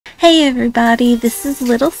Hey everybody, this is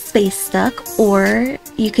LittleSpaceDuck, or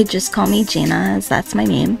you could just call me Gina, as that's my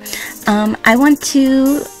name. I want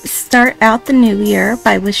to start out the new year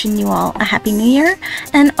by wishing you all a happy new year,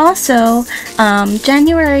 and also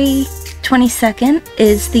January 22nd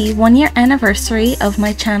is the 1-year anniversary of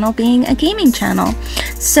my channel being a gaming channel.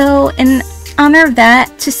 So in honor of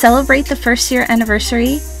that, to celebrate the first year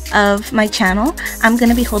anniversary of my channel, I'm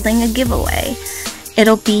going to be holding a giveaway.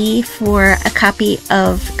 It'll be for a copy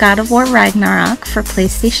of God of War Ragnarok for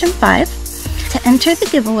PlayStation 5. To enter the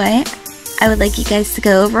giveaway, I would like you guys to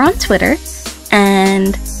go over on Twitter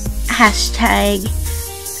and hashtag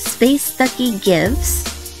SpaceDuckyGives.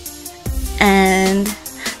 And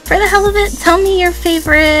for the hell of it, tell me your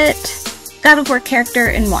favorite God of War character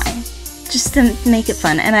and why. Just to make it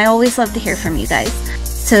fun. And I always love to hear from you guys.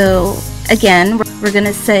 So again, we're going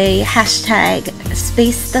to say hashtag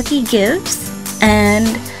SpaceDuckyGives.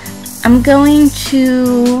 And I'm going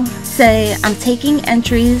to say I'm taking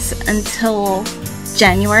entries until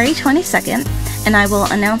January 22nd, and I will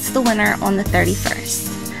announce the winner on the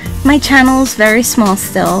 31st. My channel is very small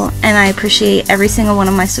still, and I appreciate every single one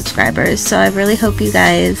of my subscribers, so I really hope you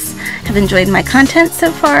guys have enjoyed my content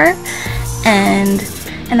so far, and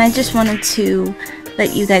I just wanted to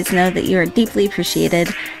let you guys know that you're deeply appreciated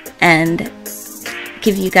and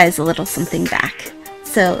give you guys a little something back.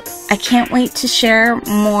 So I can't wait to share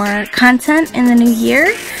more content in the new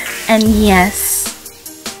year, and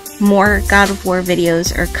yes, more God of War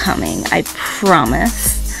videos are coming, I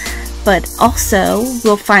promise. But also,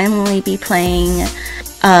 we'll finally be playing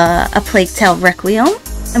A Plague Tale Requiem,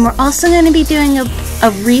 and we're also going to be doing a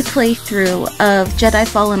replay through of Jedi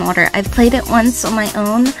Fallen Order. I've played it once on my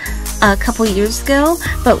own a couple years ago,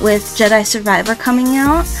 but with Jedi Survivor coming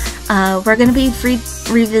out, we're going to be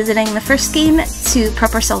revisiting the first game to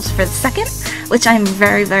prep ourselves for the second, which I'm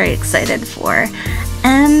very, very excited for.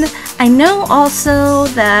 And I know also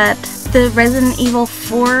that the Resident Evil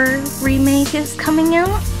 4 remake is coming out.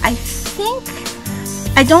 I think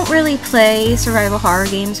I don't really play survival horror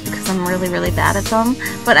games because I'm really, really bad at them,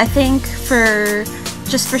 but I think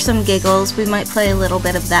just for some giggles, we might play a little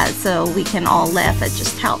bit of that so we can all laugh at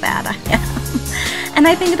just how bad I am. And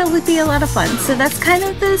I think it'll be a lot of fun. So that's kind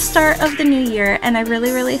of the start of the new year, and I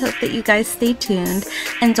really, really hope that you guys stay tuned.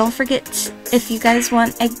 And don't forget, if you guys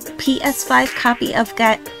want a PS5 copy of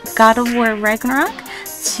God of War Ragnarok,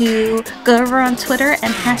 to go over on Twitter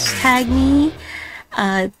and hashtag me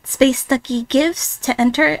SpaceDuckyGives to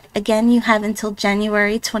enter. Again, you have until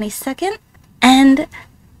January 22nd. And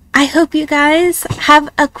I hope you guys have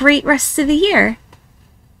a great rest of the year.